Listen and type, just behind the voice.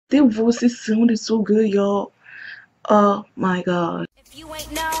Their voices sounded so good, y'all. Oh my god. If you ain't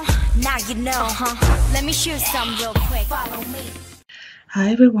know, now you know. Let me shoot some real quick. Follow me.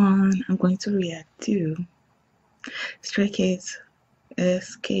 Hi everyone, I'm going to react to Stray Kids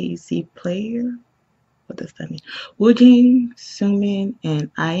SKZ Player. What does that mean? Woojin, Seungmin,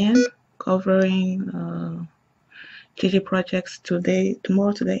 and IN covering JJ projects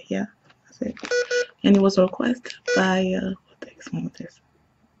tomorrow, today. Yeah, that's it. And it was a request by what the heck's wrong with this?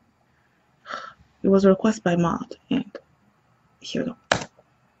 It was a request by Mod, and here we go.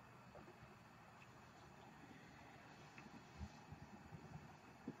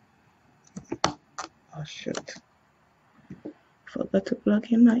 Oh shoot! Forgot to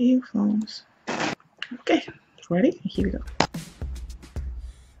plug in my earphones. Okay, ready? Here we go.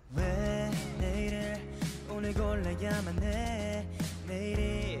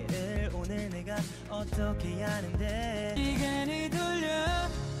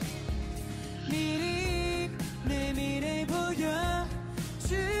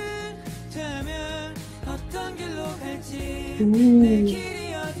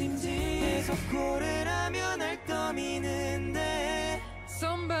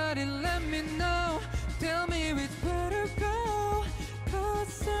 Somebody let me know. Tell me which way to go.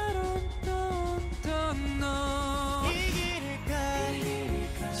 'Cause I don't know.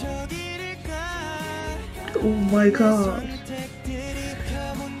 Oh my god.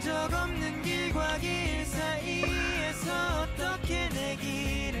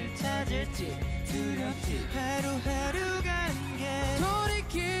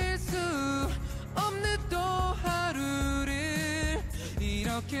 돌이킬 수 없는 또 하루를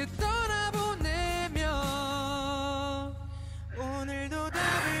이렇게 떠나보내며 오늘도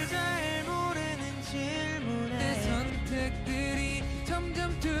답을 잘 모르는 질문에 내 선택들이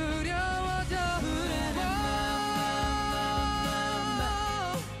점점 두려워져.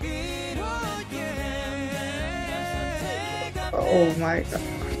 Oh my god.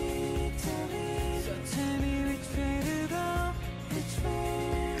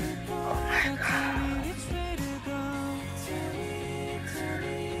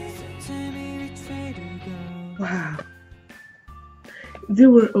 Wow, they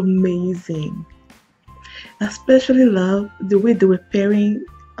were amazing. I especially love the way they were pairing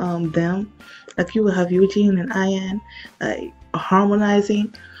them. Like you will have Woojin and IN like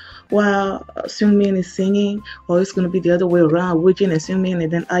harmonizing while Seungmin is singing, or it's gonna be the other way around, Woojin and Seungmin,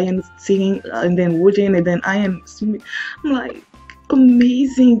 and then IN singing, and then Woojin, and then IN Seungmin. I'm like,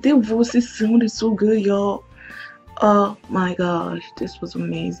 amazing. Their voices sounded so good, y'all. Oh my gosh, this was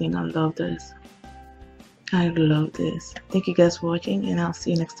amazing. I love this. I love this. Thank you guys for watching, and I'll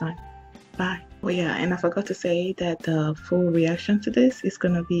see you next time. Bye. Oh yeah, and I forgot to say that the full reaction to this is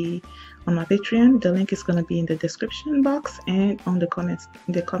gonna be on my Patreon. The link is gonna be in the description box and on the comments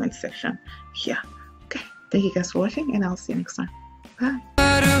in the comment section. Yeah. Okay. Thank you guys for watching, and I'll see you next time. Bye.